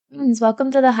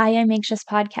Welcome to the Hi, I'm Anxious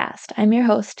podcast. I'm your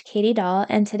host, Katie Dahl,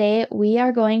 and today we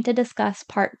are going to discuss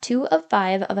part 2 of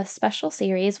 5 of a special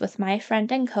series with my friend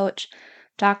and coach,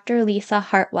 Dr. Lisa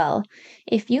Hartwell.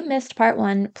 If you missed part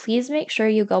 1, please make sure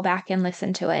you go back and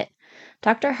listen to it.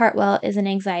 Dr. Hartwell is an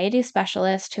anxiety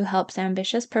specialist who helps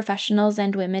ambitious professionals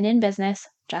and women in business,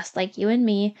 just like you and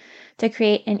me, to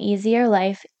create an easier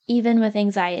life, even with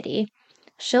anxiety.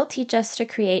 She'll teach us to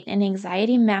create an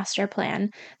anxiety master plan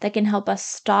that can help us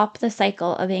stop the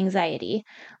cycle of anxiety.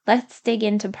 Let's dig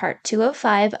into part 2 of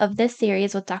 5 of this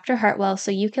series with Dr. Hartwell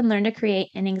so you can learn to create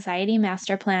an anxiety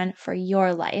master plan for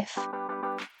your life.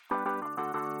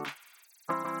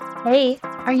 Hey,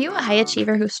 are you a high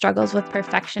achiever who struggles with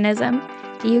perfectionism?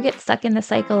 Do you get stuck in the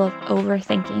cycle of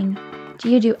overthinking? Do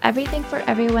you do everything for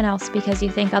everyone else because you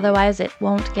think otherwise it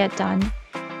won't get done?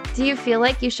 Do you feel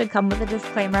like you should come with a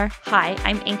disclaimer? Hi,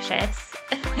 I'm anxious.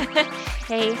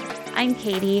 Hey, I'm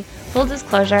Katie. Full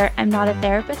disclosure, I'm not a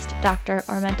therapist, doctor,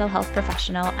 or mental health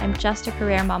professional. I'm just a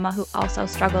career mama who also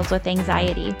struggles with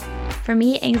anxiety. For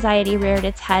me, anxiety reared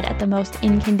its head at the most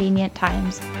inconvenient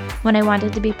times, when I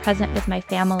wanted to be present with my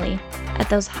family, at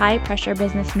those high-pressure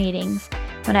business meetings,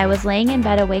 when I was laying in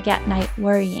bed awake at night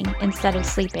worrying instead of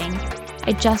sleeping.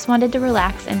 I just wanted to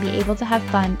relax and be able to have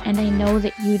fun, and I know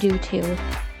that you do too.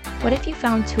 What if you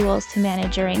found tools to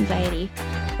manage your anxiety?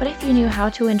 What if you knew how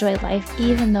to enjoy life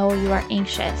even though you are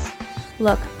anxious?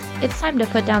 Look, it's time to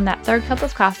put down that third cup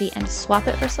of coffee and swap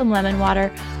it for some lemon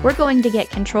water. We're going to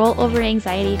get control over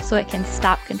anxiety so it can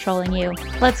stop controlling you.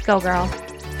 Let's go, girl.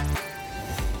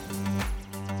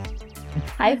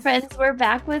 Hi, friends. We're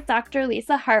back with Dr.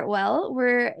 Lisa Hartwell.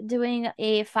 We're doing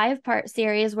a 5-part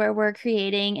series where we're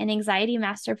creating an anxiety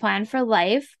master plan for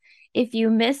life. If you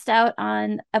missed out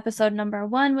on episode number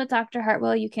 1 with Dr.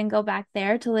 Hartwell, you can go back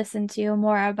there to listen to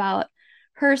more about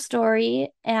her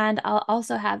story. And I'll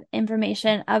also have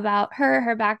information about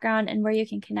her background, and where you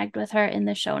can connect with her in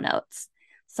the show notes.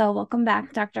 So welcome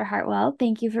back, Dr. Hartwell.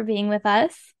 Thank you for being with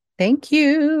us. Thank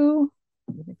you.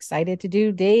 I'm excited to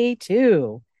do day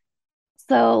 2.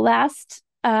 So last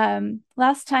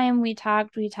time we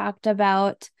talked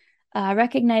about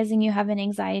recognizing you have an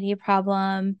anxiety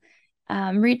problem,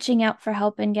 reaching out for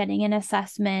help and getting an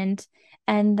assessment,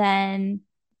 and then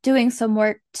doing some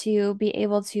work to be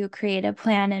able to create a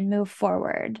plan and move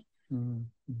forward.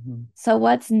 Mm-hmm. So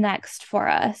what's next for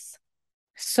us?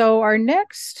 So our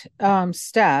next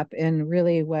step, and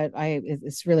really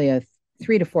it's really a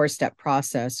 3 to 4 step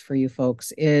process for you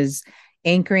folks, is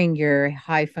anchoring your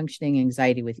high functioning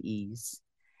anxiety with ease.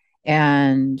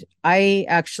 And I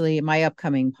actually, my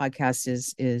upcoming podcast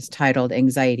is titled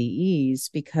Anxiety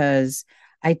Ease, because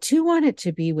I do want it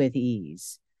to be with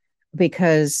ease,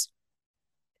 because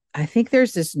I think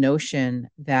there's this notion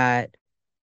that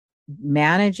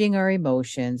managing our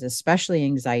emotions, especially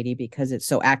anxiety, because it's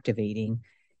so activating,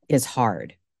 is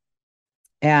hard.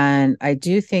 And I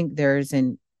do think there's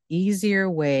an easier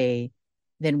way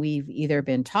than we've either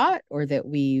been taught or that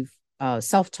we've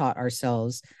self taught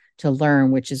ourselves to learn,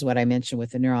 which is what I mentioned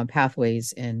with the neuron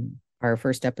pathways in our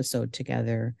first episode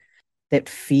together, that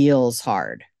feels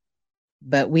hard,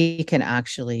 but we can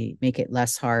actually make it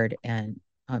less hard and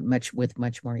much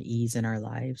more ease in our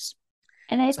lives.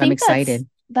 And I So I'm think that's excited.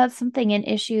 that's something, an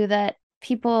issue that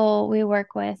people we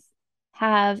work with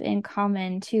have in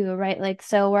common too, right? Like,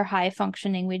 so we're high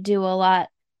functioning, we do a lot.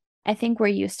 I think we're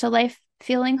used to life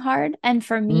feeling hard. And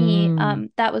for me, Mm.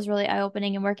 that was really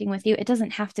eye-opening in working with you. It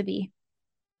doesn't have to be.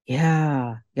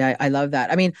 Yeah, yeah, I love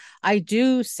that. I mean, I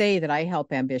do say that I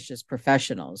help ambitious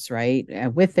professionals, right,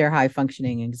 with their high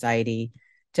functioning anxiety,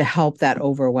 to help that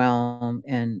overwhelm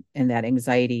and that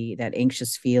anxiety, that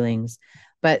anxious feelings.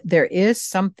 But there is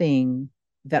something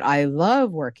that I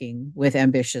love working with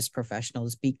ambitious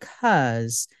professionals,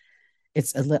 because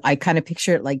I kind of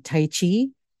picture it like Tai Chi,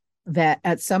 that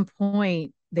at some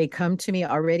point they come to me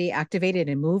already activated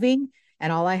and moving,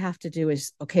 and all I have to do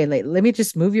is, okay, let me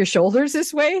just move your shoulders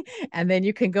this way, and then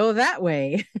you can go that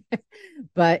way.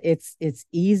 But it's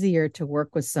easier to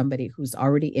work with somebody who's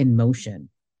already in motion,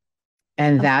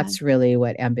 and Okay. that's really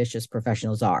what ambitious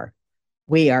professionals are.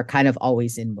 We are kind of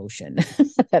always in motion.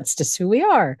 That's just who we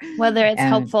are. Whether it's And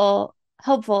helpful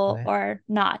but or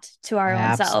not to our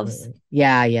own selves. absolutely.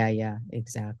 Yeah, yeah, yeah,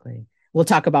 exactly. We'll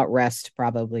talk about rest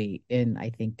probably in, I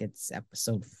think it's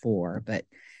episode 4, but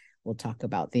we'll talk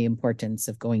about the importance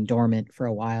of going dormant for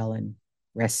a while and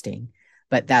resting.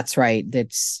 But that's right.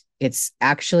 It's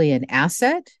actually an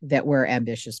asset that we're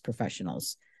ambitious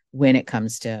professionals when it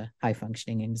comes to high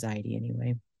functioning anxiety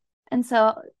anyway. And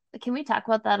so, can we talk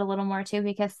about that a little more too?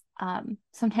 Because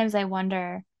sometimes I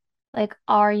wonder, like,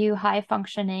 are you high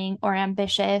functioning or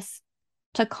ambitious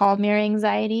to calm your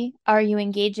anxiety? Are you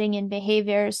engaging in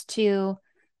behaviors to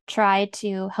try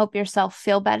to help yourself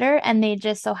feel better? And they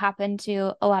just so happen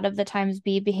to a lot of the times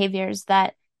be behaviors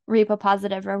that reap a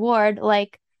positive reward,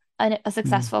 like a Mm.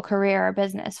 successful career or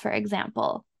business, for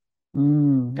example.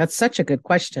 That's such a good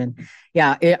question.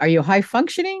 Yeah. Are you high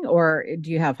functioning or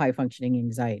do you have high functioning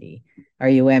anxiety? Are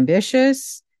you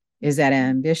ambitious? Is that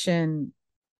ambition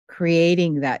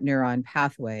creating that neuron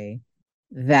pathway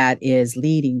that is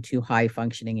leading to high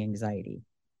functioning anxiety?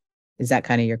 Is that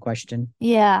kind of your question?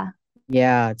 Yeah.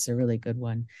 Yeah, it's a really good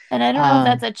one. And I don't know if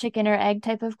that's Um, a chicken or egg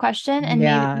type of question, and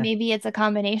yeah. maybe it's a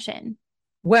combination.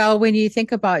 Well, when you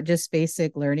think about just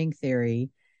basic learning theory,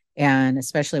 and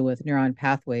especially with neuron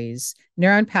pathways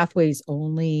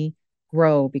only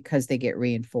grow because they get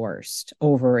reinforced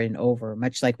over and over,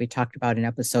 much like we talked about in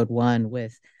episode 1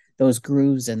 with those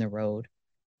grooves in the road.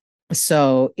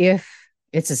 So if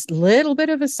it's a little bit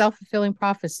of a self-fulfilling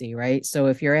prophecy, right? So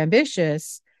if you're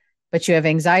ambitious, but you have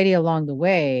anxiety along the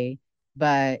way,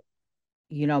 but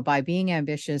by being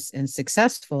ambitious and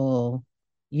successful,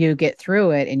 you get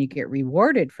through it and you get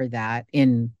rewarded for that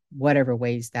in whatever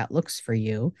ways that looks for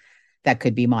you. That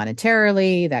could be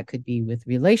monetarily, that could be with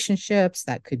relationships,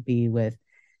 that could be with,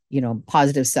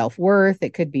 positive self worth.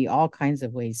 It could be all kinds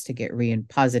of ways to get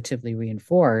positively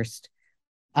reinforced.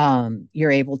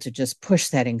 You're able to just push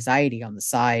that anxiety on the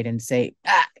side and say,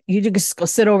 you just go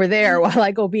sit over there while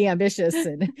I go be ambitious.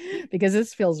 And because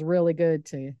this feels really good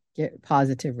to get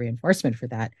positive reinforcement for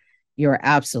that, you're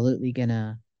absolutely going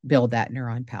to build that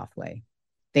neuron pathway.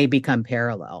 They become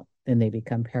parallel, then they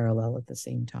become parallel at the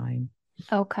same time.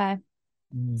 Okay.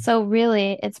 Mm. So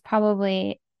really, it's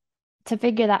probably to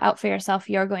figure that out for yourself,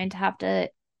 you're going to have to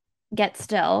get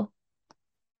still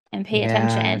and pay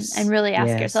attention and Yes. really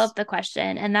ask yourself Yes. the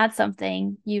question. And that's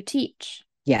something you teach.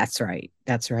 Yeah, that's right.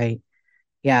 That's right.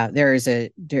 Yeah, there is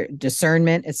a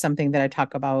discernment is something that I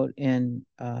talk about in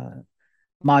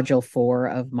module 4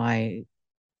 of my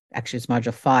actually it's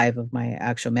module 5 of my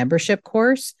actual membership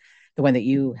course, the one that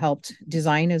you helped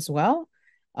design as well.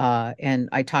 And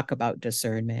I talk about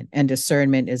discernment, and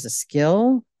discernment is a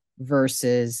skill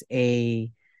versus an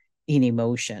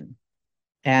emotion.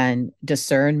 And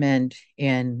discernment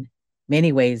in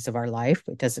many ways of our life,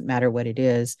 it doesn't matter what it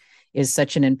is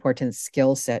such an important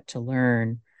skill set to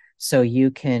learn so you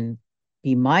can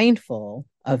be mindful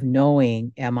of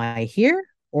knowing, am I here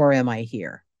or am I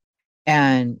here?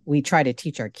 And we try to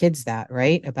teach our kids that,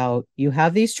 right? About you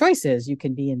have these choices. You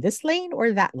can be in this lane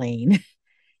or that lane.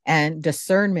 And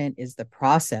discernment is the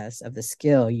process of the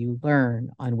skill you learn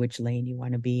on which lane you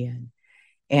want to be in.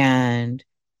 And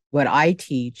what I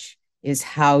teach is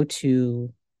how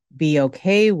to be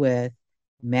okay with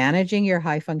managing your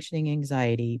high functioning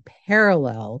anxiety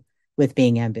parallel with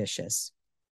being ambitious.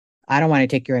 I don't want to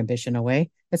take your ambition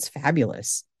away. That's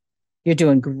fabulous. You're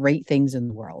doing great things in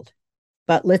the world.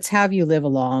 But let's have you live a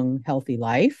long, healthy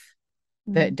life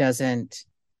Mm. that doesn't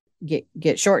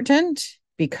get shortened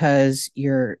because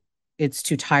it's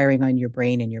too tiring on your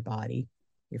brain and your body,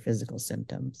 your physical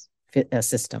symptoms,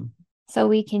 system, So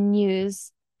we can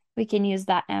use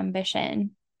that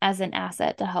ambition as an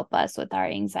asset to help us with our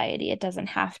anxiety. It doesn't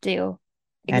have to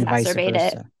and vice exacerbate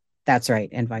it. versa. That's right,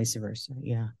 and vice versa.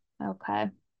 Yeah, Okay.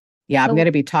 yeah. I'm going So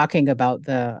to be talking about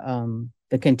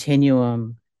the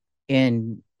continuum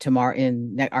in tomorrow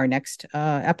in our next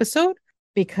episode,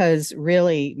 because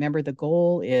really, remember, the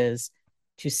goal is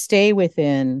to stay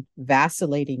within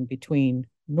vacillating between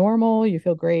normal. You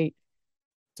feel great.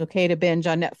 It's okay to binge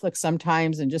on Netflix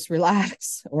sometimes and just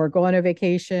relax or go on a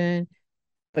vacation.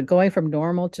 But going from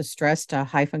normal to stress to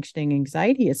high functioning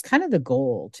anxiety is kind of the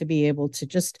goal, to be able to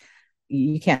just,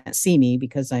 you can't see me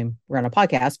because we're on a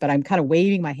podcast, but I'm kind of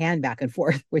waving my hand back and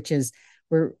forth, which is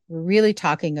we're really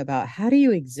talking about how do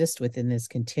you exist within this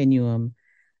continuum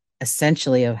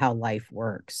essentially of how life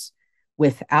works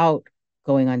without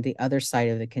going on the other side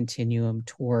of the continuum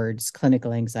towards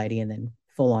clinical anxiety and then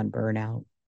full on burnout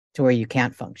to where you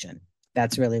can't function.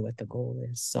 That's really what the goal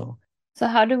is. So, so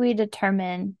how do we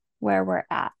determine where we're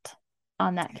at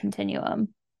on that continuum?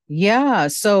 yeah.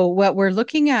 So, what we're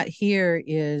looking at here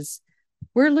is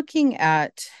we're looking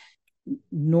at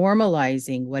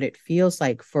normalizing what it feels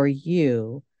like for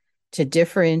you to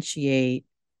differentiate.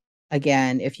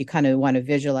 Again, if you kind of want to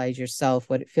visualize yourself,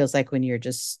 what it feels like when you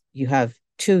have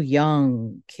two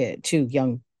young,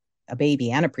 a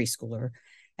baby and a preschooler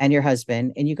and your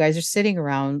husband, and you guys are sitting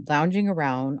around, lounging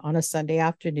around on a Sunday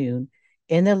afternoon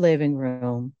in the living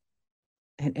room,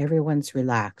 and everyone's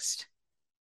relaxed.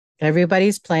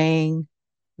 Everybody's playing.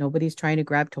 Nobody's trying to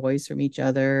grab toys from each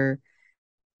other.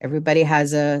 Everybody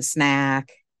has a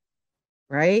snack,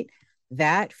 right?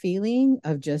 That feeling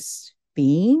of just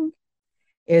being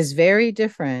is very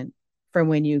different from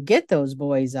when you get those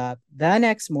boys up the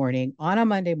next morning on a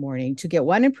Monday morning to get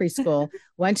one in preschool,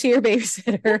 one to your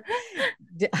babysitter,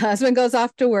 husband goes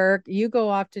off to work, you go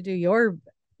off to do your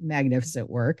magnificent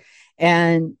work.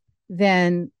 And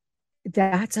then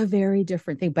that's a very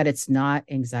different thing, but it's not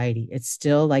anxiety. It's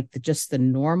still like just the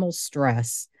normal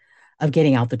stress of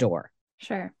getting out the door.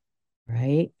 Sure.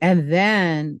 Right. And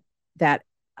then that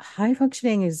high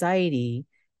functioning anxiety,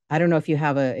 I don't know if you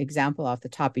have an example off the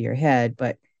top of your head,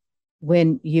 but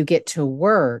when you get to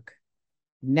work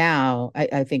now,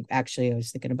 I think actually I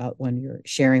was thinking about when you're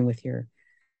sharing with your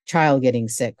child getting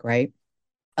sick, right?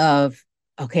 Of,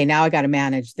 okay, now I got to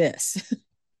manage this.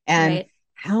 And Right.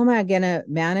 how am I going to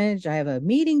manage? I have a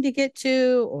meeting to get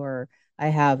to, or I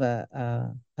have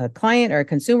a client or a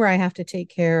consumer I have to take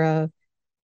care of.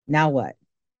 Now what?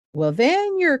 Well,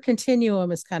 then your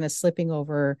continuum is kind of slipping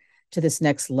over to this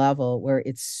next level where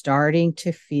it's starting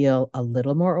to feel a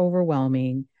little more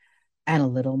overwhelming and a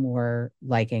little more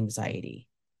like anxiety.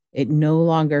 It no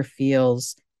longer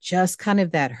feels just kind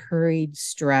of that hurried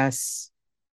stress.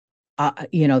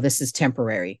 This is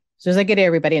temporary. So as I get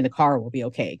everybody in the car, we'll be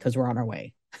okay because we're on our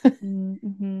way.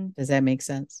 Mm-hmm. Does that make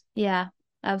sense? Yeah,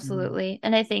 Mm. absolutely.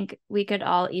 And I think we could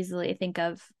all easily think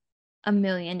of a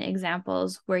million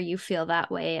examples where you feel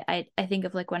that way. I think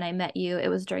of like when I met you, it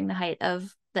was during the height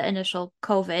of the initial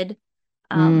COVID,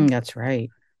 um, That's right.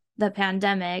 the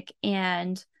pandemic,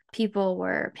 and people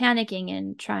were panicking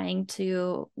and trying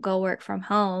to go work from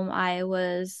home. I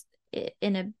was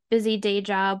in a busy day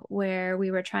job where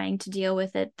we were trying to deal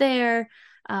with it there.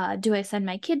 Do I send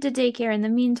my kid to daycare in the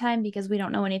meantime because we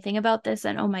don't know anything about this?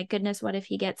 And oh my goodness, what if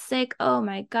he gets sick? Oh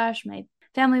my gosh, my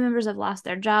family members have lost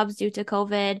their jobs due to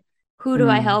COVID. Who do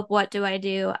I Mm. help? What do I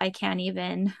do? I can't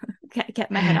even get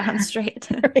my head on straight.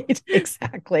 Right,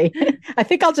 exactly. I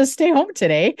think I'll just stay home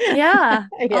today. Yeah,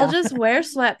 I'll Yeah. just wear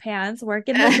sweatpants, work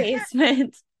in the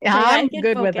basement, pray I I'm can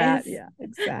good with that. focus. Yeah,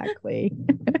 exactly.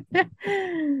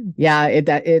 Yeah,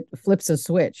 it flips a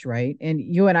switch, right? And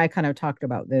you and I kind of talked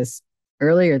about this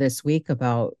earlier this week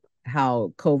about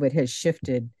how COVID has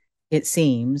shifted, it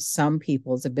seems, some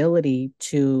people's ability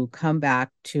to come back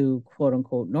to quote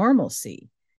unquote normalcy,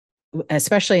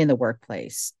 especially in the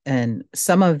workplace. And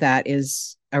some of that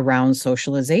is around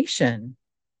socialization.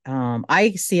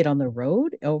 I see it on the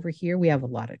road over here. We have a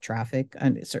lot of traffic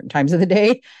at certain times of the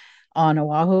day on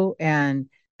Oahu. And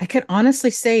I can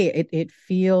honestly say it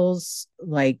feels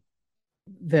like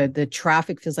the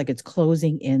traffic feels like it's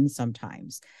closing in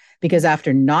sometimes because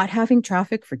after not having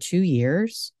traffic for 2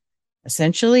 years,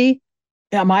 essentially,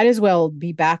 I might as well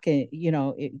be back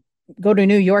in, go to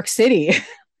New York City.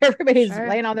 Everybody's Sure.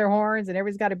 laying on their horns and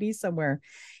everybody's got to be somewhere.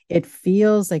 It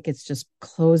feels like it's just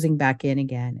closing back in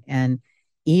again. And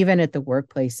even at the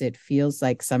workplace, it feels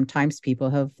like sometimes people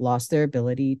have lost their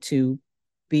ability to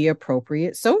be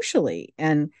appropriate socially.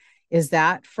 And is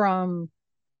that from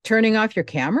turning off your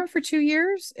camera for 2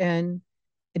 years and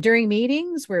during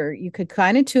meetings where you could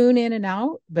kind of tune in and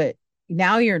out, but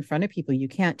now you're in front of people, you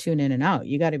can't tune in and out.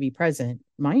 You got to be present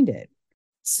minded.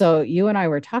 So you and I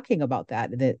were talking about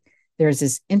that there's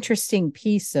this interesting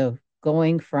piece of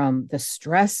going from the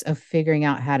stress of figuring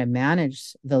out how to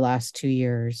manage the last 2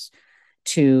 years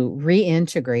to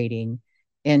reintegrating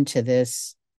into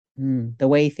this the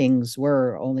way things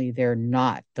were, only they're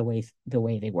not the way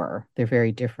they were. They're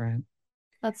very different.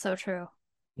 That's so true.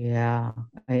 Yeah,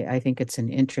 I think it's an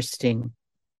interesting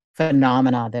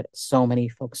phenomena that so many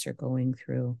folks are going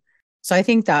through. So I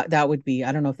think that would be,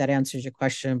 I don't know if that answers your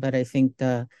question, but I think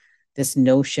this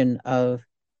notion of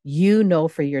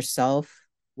for yourself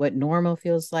what normal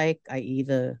feels like, i.e.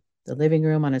 the living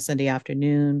room on a Sunday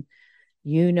afternoon,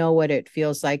 what it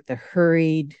feels like, the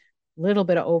hurried, little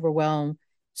bit of overwhelm,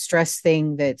 stress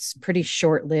thing that's pretty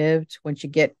short-lived once you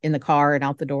get in the car and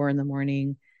out the door in the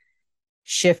morning,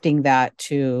 shifting that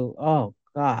to, oh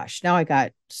gosh, now I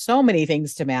got so many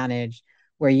things to manage,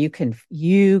 where you can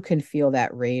feel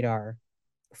that radar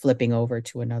flipping over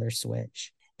to another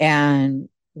switch. And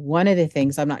one of the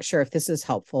things, I'm not sure if this is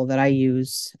helpful, that I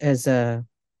use as a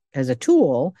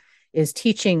tool is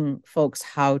teaching folks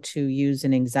how to use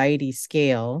an anxiety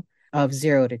scale of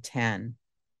 0 to 10.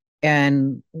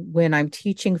 And when I'm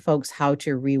teaching folks how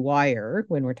to rewire,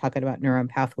 when we're talking about neuron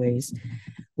pathways,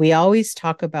 we always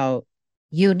talk about,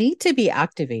 you need to be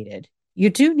activated.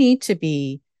 You do need to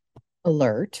be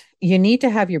alert. You need to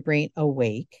have your brain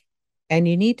awake, and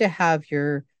you need to have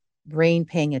your brain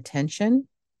paying attention.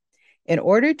 In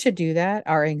order to do that,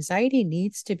 our anxiety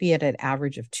needs to be at an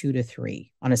average of 2 to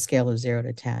 3 on a scale of 0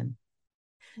 to 10.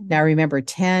 Mm. Now, remember,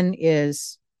 10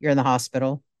 is you're in the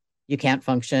hospital, you can't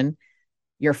function,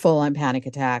 you're full on panic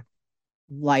attack.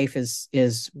 life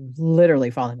is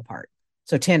literally falling apart.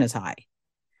 So 10 is high.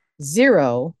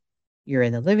 0, you're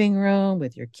in the living room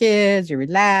with your kids, you're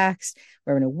relaxed,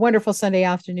 we're having a wonderful Sunday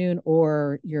afternoon,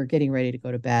 or you're getting ready to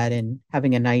go to bed and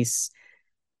having a nice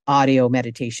audio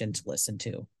meditation to listen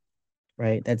to,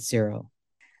 right? That's 0.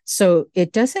 So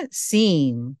it doesn't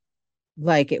seem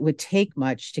like it would take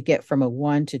much to get from a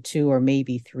 1 to 2 or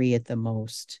maybe 3 at the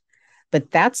most.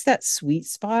 But that's that sweet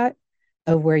spot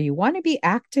of where you want to be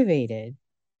activated,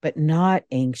 but not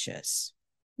anxious.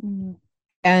 Mm.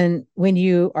 And when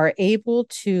you are able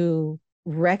to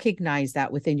recognize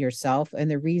that within yourself, and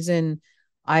the reason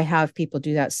I have people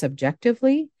do that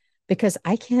subjectively, because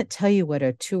I can't tell you what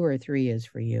a 2 or 3 is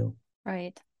for you.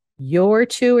 Right. Your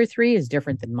 2 or 3 is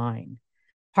different than mine.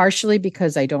 Partially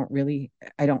because I don't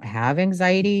have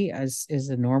anxiety as is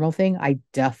a normal thing. I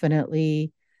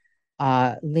definitely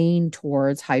lean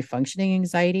towards high functioning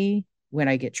anxiety when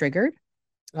I get triggered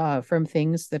from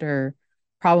things that are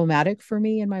problematic for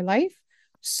me in my life.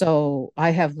 So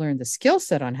I have learned the skill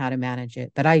set on how to manage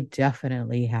it, but I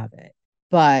definitely have it.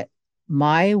 But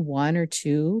my 1 or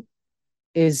 2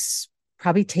 is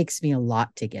probably takes me a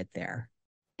lot to get there.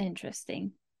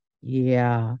 Interesting.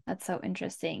 Yeah. That's so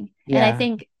interesting. And I Yeah.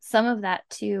 think some of that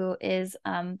too is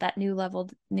that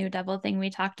new devil thing we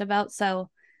talked about.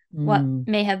 So what Mm,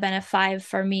 may have been a 5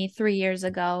 for me 3 years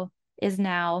ago is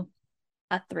now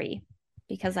a 3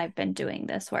 because I've been doing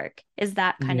this work. Is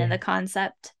that kind of yeah. the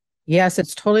concept? Yes,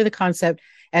 it's totally the concept.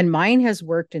 And mine has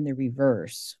worked in the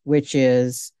reverse, which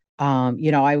is,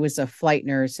 I was a flight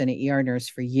nurse and an ER nurse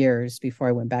for years before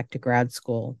I went back to grad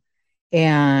school.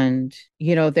 And,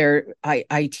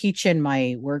 I teach in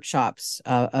my workshops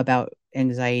about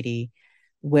anxiety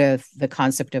with the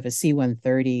concept of a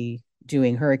C-130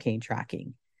 doing hurricane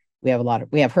tracking. We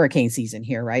have hurricane season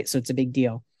here, right? So it's a big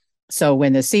deal. So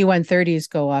when the C-130s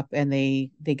go up and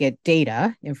they get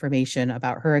data information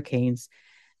about hurricanes,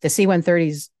 the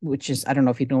C-130s, which is, I don't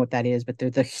know if you know what that is, but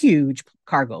they're the huge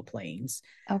cargo planes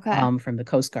Okay. from the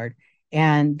Coast Guard,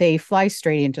 and they fly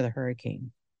straight into the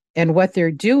hurricane. And what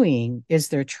they're doing is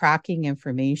they're tracking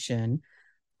information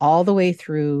all the way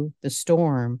through the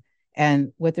storm.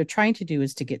 And what they're trying to do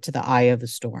is to get to the eye of the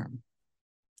storm.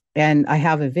 And I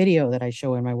have a video that I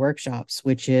show in my workshops,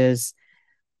 which is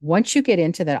once you get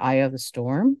into that eye of the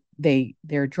storm,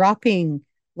 they're dropping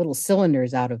little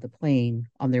cylinders out of the plane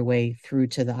on their way through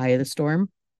to the eye of the storm.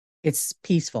 It's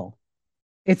peaceful.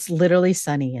 It's literally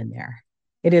sunny in there.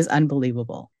 It is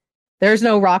unbelievable. There's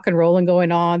no rock and rolling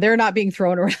going on. They're not being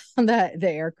thrown around the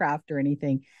aircraft or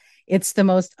anything. It's the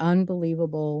most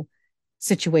unbelievable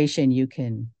situation you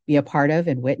can be a part of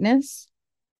and witness.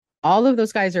 All of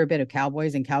those guys are a bit of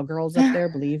cowboys and cowgirls up there,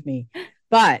 believe me.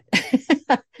 But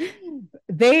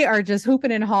they are just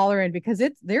hooping and hollering because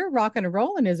they're rocking and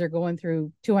rolling as they're going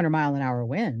through 200-mile-an-hour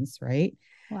winds, right?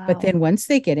 But Wow. then once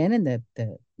they get in and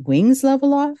the wings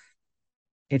level off,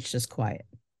 it's just quiet.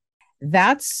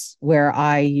 That's where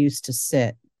I used to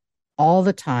sit all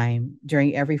the time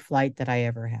during every flight that I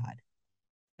ever had.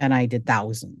 And I did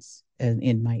thousands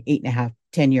in my 8.5,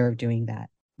 10 year of doing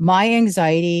that. My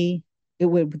anxiety,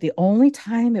 the only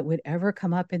time it would ever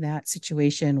come up in that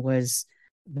situation was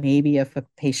maybe if a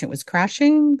patient was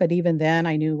crashing, but even then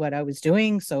I knew what I was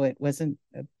doing, so it wasn't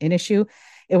an issue.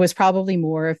 It was probably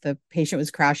more if the patient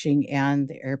was crashing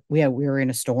and we were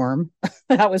in a storm.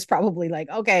 That was probably like,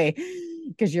 okay,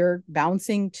 because you're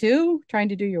bouncing too, trying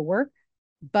to do your work.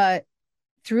 But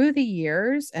through the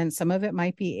years, and some of it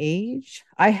might be age,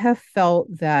 I have felt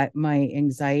that my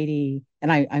anxiety,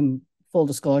 and I'm full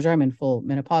disclosure, I'm in full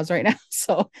menopause right now.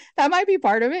 So that might be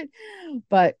part of it.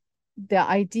 But the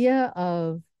idea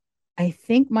of, I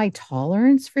think my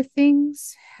tolerance for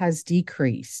things has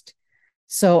decreased.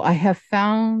 So I have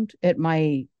found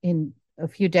in a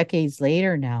few decades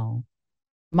later now,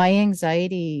 my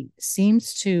anxiety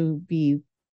seems to be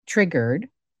triggered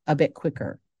a bit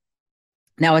quicker.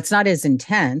 Now it's not as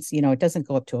intense, it doesn't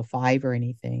go up to a 5 or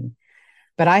anything,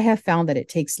 but I have found that it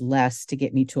takes less to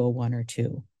get me to a 1 or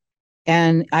 2.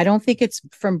 And I don't think it's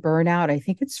from burnout. I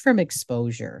think it's from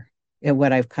exposure and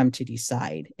what I've come to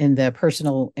decide in the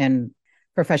personal and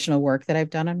professional work that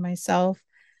I've done on myself.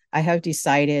 I have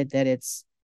decided that it's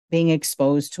being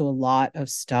exposed to a lot of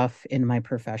stuff in my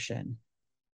profession.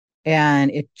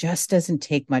 And it just doesn't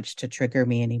take much to trigger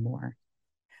me anymore.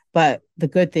 But the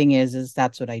good thing is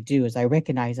that's what I do is I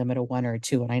recognize I'm at a 1 or a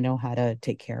 2 and I know how to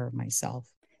take care of myself.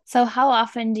 So how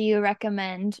often do you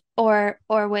recommend or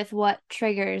with what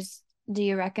triggers do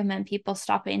you recommend people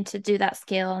stopping to do that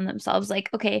scale on themselves? Like,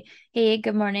 okay, hey,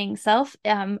 good morning, self.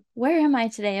 Where am I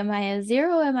today? Am I a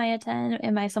 0? Am I a 10?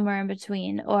 Am I somewhere in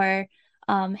between? Or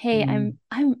hey, Mm,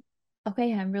 I'm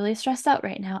Okay, I'm really stressed out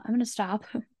right now. I'm going to stop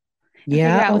and figure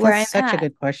Yeah. out Oh, where that's I'm such a at.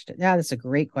 good question. Yeah, that's a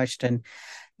great question.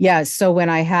 Yeah. So when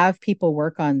I have people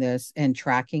work on this and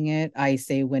tracking it, I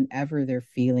say whenever they're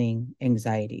feeling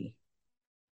anxiety.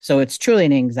 So it's truly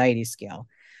an anxiety scale.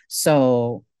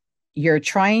 So you're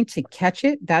trying to catch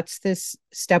it. That's this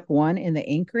step one in the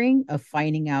anchoring of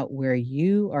finding out where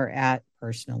you are at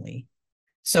personally.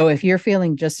 So if you're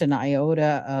feeling just an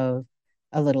iota of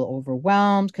a little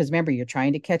overwhelmed, because remember, you're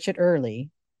trying to catch it early,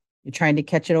 you're trying to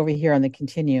catch it over here on the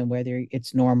continuum, whether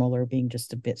it's normal or being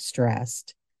just a bit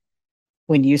stressed.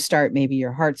 When you start, maybe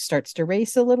your heart starts to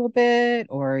race a little bit,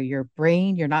 or your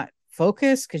brain, you're not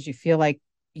focused because you feel like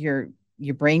your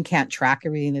your brain can't track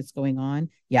everything that's going on.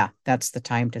 Yeah, that's the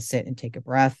time to sit and take a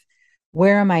breath.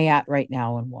 Where am I at right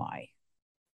now and why?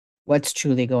 What's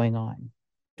truly going on?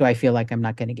 Do I feel like I'm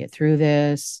not going to get through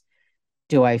this?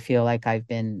 Do I feel like I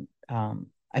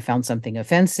found something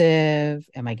offensive?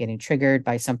 Am I getting triggered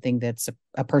by something that's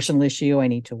a personal issue? I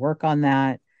need to work on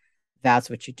that.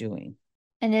 That's what you're doing.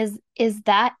 And is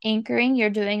that anchoring, you're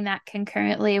doing that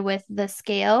concurrently with the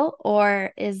scale,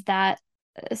 or is that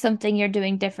something you're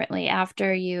doing differently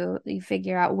after you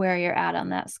figure out where you're at on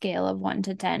that scale of 1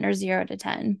 to 10 or 0 to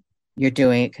 10? You're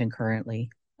doing it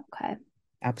concurrently. Okay.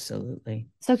 Absolutely.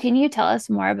 So can you tell us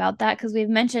more about that? Because we've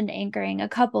mentioned anchoring a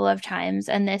couple of times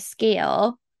and this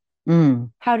scale.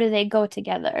 Mm. How do they go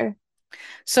together?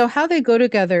 So how they go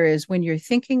together is when you're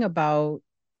thinking about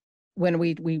when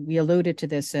we alluded to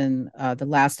this in the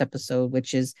last episode,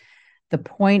 which is the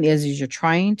point is you're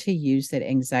trying to use that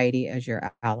anxiety as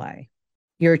your ally.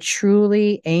 You're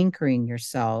truly anchoring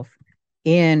yourself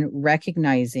in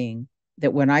recognizing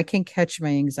that when I can catch my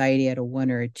anxiety at a 1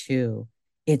 or a 2,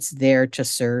 it's there to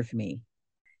serve me.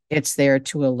 It's there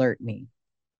to alert me.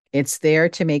 It's there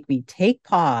to make me take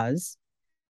pause,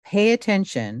 pay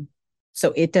attention,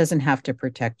 so it doesn't have to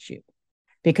protect you.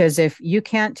 Because if you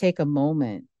can't take a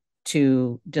moment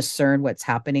to discern what's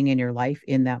happening in your life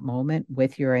in that moment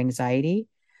with your anxiety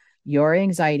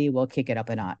will kick it up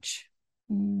a notch.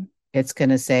 Mm. It's going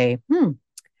to say, you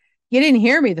didn't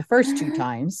hear me the first 2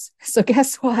 times. So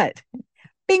guess what?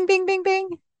 Bing, bing, bing, bing.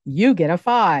 You get a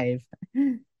 5.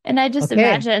 And I just Okay.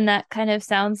 imagine that kind of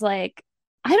sounds like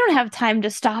I don't have time to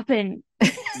stop and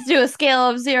do a scale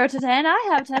of 0 to 10. I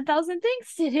have 10,000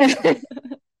 things to do.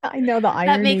 I know the That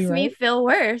irony, makes me right? feel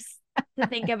worse to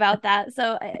think about that.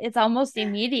 So it's almost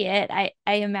immediate. I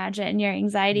imagine your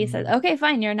anxiety says, Mm. okay,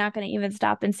 fine, you're not going to even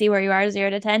stop and see where you are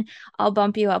 0 to 10. I'll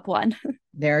bump you up one.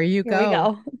 There you Here we go.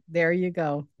 go. There you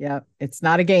go. Yeah. It's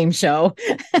not a game show.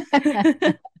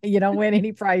 You don't win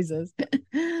any prizes.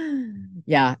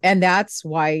 Yeah. And that's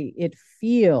why it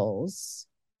feels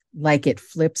like it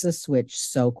flips a switch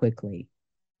so quickly.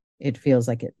 It feels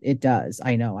like it does.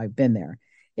 I know. I've been there.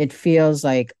 It feels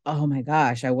like, oh my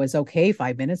gosh, I was okay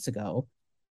 5 minutes ago.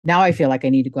 Now I feel like I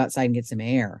need to go outside and get some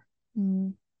air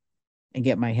Mm. and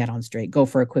get my head on straight, go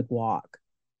for a quick walk.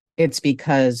 It's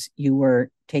because you were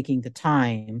taking the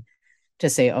time to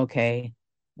say, okay,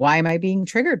 why am I being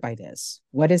triggered by this?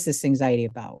 What is this anxiety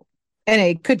about? And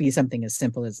it could be something as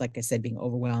simple as, like I said, being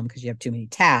overwhelmed because you have too many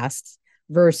tasks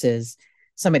versus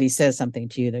somebody says something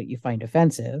to you that you find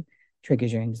offensive,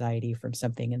 triggers your anxiety from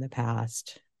something in the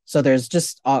past. So there's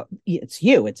just, it's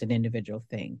you, it's an individual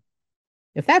thing.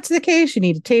 If that's the case, you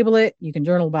need to table it. You can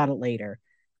journal about it later.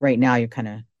 Right now, you're kind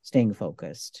of staying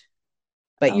focused.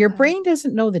 But your Okay. brain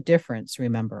doesn't know the difference,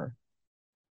 remember.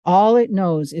 All it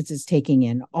knows is it's taking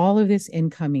in all of this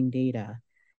incoming data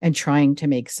and trying to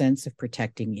make sense of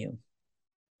protecting you.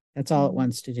 That's all it Mm.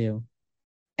 wants to do.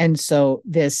 And so,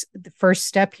 this the first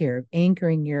step here,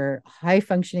 anchoring your high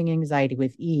functioning anxiety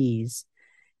with ease,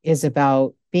 is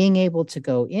about being able to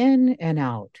go in and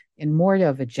out in more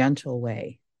of a gentle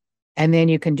way. And then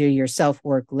you can do your self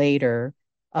work later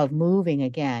of moving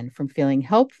again from feeling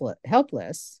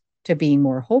helpless to being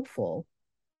more hopeful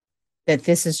that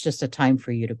this is just a time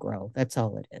for you to grow. That's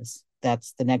all it is.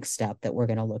 That's the next step that we're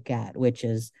going to look at, which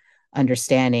is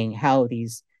understanding how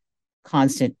these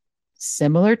constant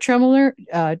similar tremor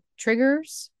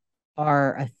triggers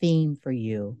are a theme for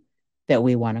you that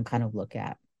we want to kind of look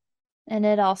at. And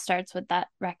it all starts with that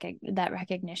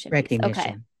recognition piece. Okay.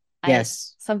 Recognition. I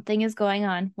Yes. Something is going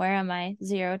on. Where am I?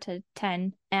 0 to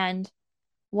 10. And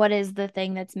what is the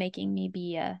thing that's making me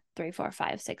be a 3, 4,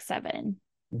 5, 6, 7?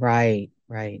 Right.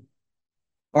 Right.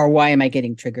 Or why am I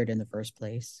getting triggered in the first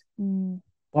place? Mm.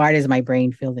 Why does my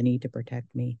brain feel the need to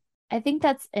protect me? I think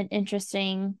that's an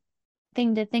interesting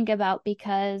thing to think about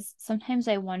because sometimes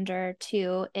I wonder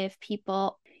too if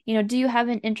people, do you have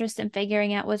an interest in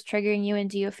figuring out what's triggering you? And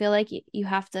do you feel like you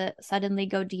have to suddenly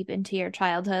go deep into your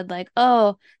childhood? Like,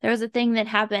 oh, there was a thing that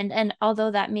happened. And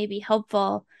although that may be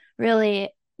helpful, really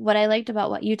what I liked about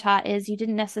what you taught is you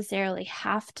didn't necessarily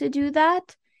have to do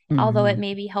that. Although it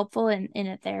may be helpful in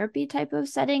a therapy type of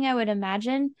setting, I would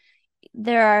imagine.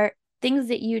 There are things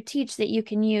that you teach that you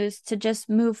can use to just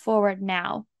move forward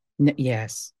now.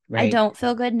 Yes, I right. don't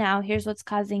feel good now. Here's what's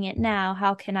causing it now.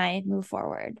 How can I move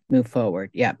forward? Move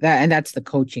forward. Yeah. That's the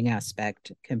coaching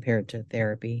aspect compared to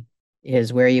therapy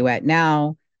is where are you at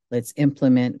now? Let's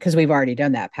implement, because we've already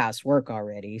done that past work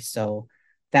already. So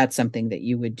that's something that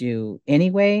you would do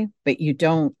anyway, but you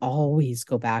don't always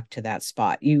go back to that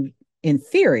spot. You, in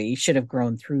theory, should have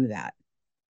grown through that.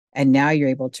 And now you're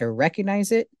able to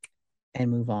recognize it and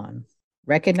move on.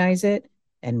 Recognize it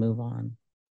and move on.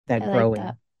 That I like growing.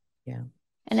 that. Yeah.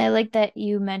 And I like that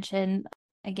you mentioned,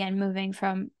 again, moving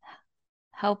from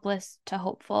helpless to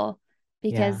hopeful,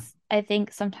 Yeah. because I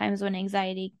think sometimes when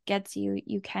anxiety gets you,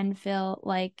 you can feel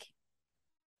like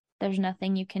there's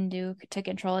nothing you can do to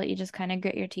control it. You just kind of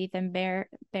grit your teeth and bear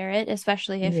it,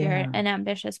 especially if you're Yeah. an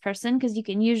ambitious person, because you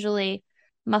can usually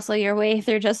muscle your way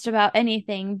through just about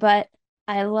anything. But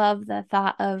I love the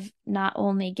thought of not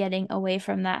only getting away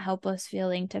from that helpless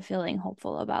feeling to feeling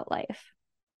hopeful about life.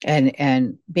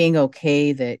 And being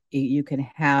okay that you can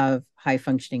have high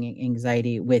functioning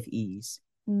anxiety with ease.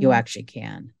 You actually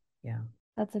can. Yeah.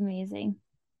 That's amazing.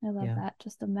 I love Yeah. that.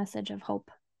 Just a message of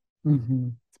hope. Mm-hmm.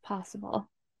 It's possible.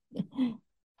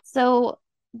 So,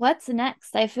 what's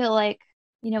next? I feel like,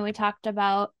 we talked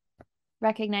about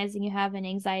recognizing you have an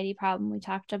anxiety problem. We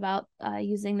talked about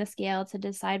using the scale to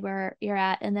decide where you're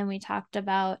at. And then we talked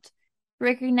about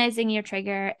recognizing your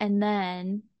trigger. And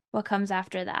then what comes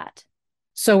after that?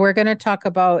 So we're going to talk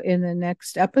about in the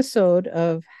next episode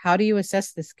of how do you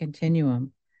assess this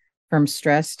continuum from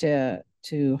stress to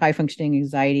high functioning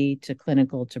anxiety to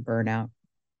clinical to burnout,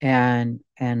 and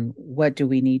what do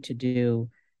we need to do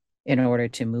in order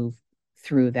to move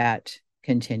through that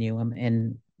continuum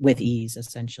and with ease,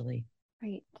 essentially.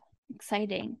 Great.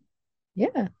 Exciting.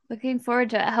 Yeah. Looking forward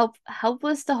to it.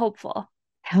 Helpless to hopeful.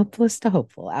 Helpless to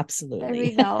hopeful. There we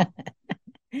Absolutely. go.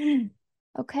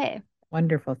 Okay.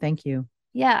 Wonderful. Thank you.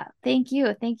 Yeah. Thank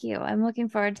you. Thank you. I'm looking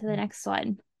forward to the next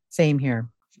one. Same here.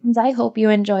 I hope you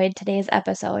enjoyed today's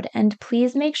episode, and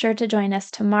please make sure to join us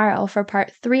tomorrow for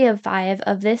part 3 of 5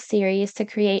 of this series to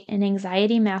create an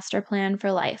anxiety master plan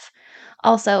for life.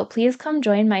 Also, please come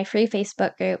join my free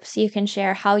Facebook group so you can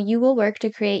share how you will work to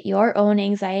create your own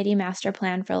anxiety master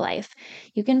plan for life.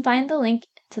 You can find the link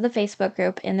to the Facebook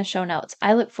group in the show notes.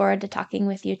 I look forward to talking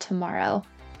with you tomorrow.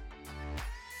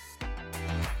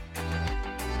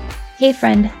 Hey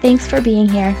friend, thanks for being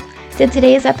here. Did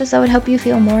today's episode help you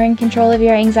feel more in control of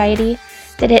your anxiety?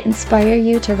 Did it inspire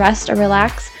you to rest or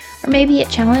relax? Or maybe it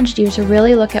challenged you to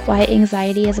really look at why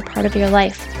anxiety is a part of your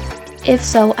life? If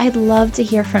so, I'd love to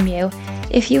hear from you.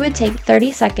 If you would take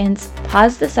 30 seconds,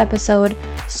 pause this episode,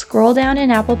 scroll down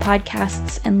in Apple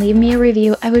Podcasts, and leave me a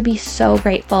review, I would be so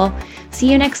grateful.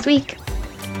 See you next week.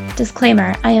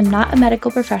 Disclaimer, I am not a medical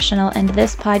professional, and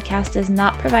this podcast is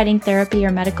not providing therapy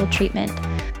or medical treatment.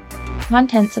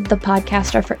 Contents of the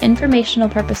podcast are for informational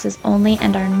purposes only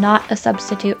and are not a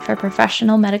substitute for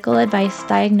professional medical advice,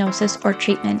 diagnosis, or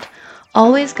treatment.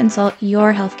 Always consult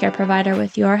your healthcare provider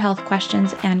with your health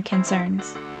questions and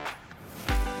concerns.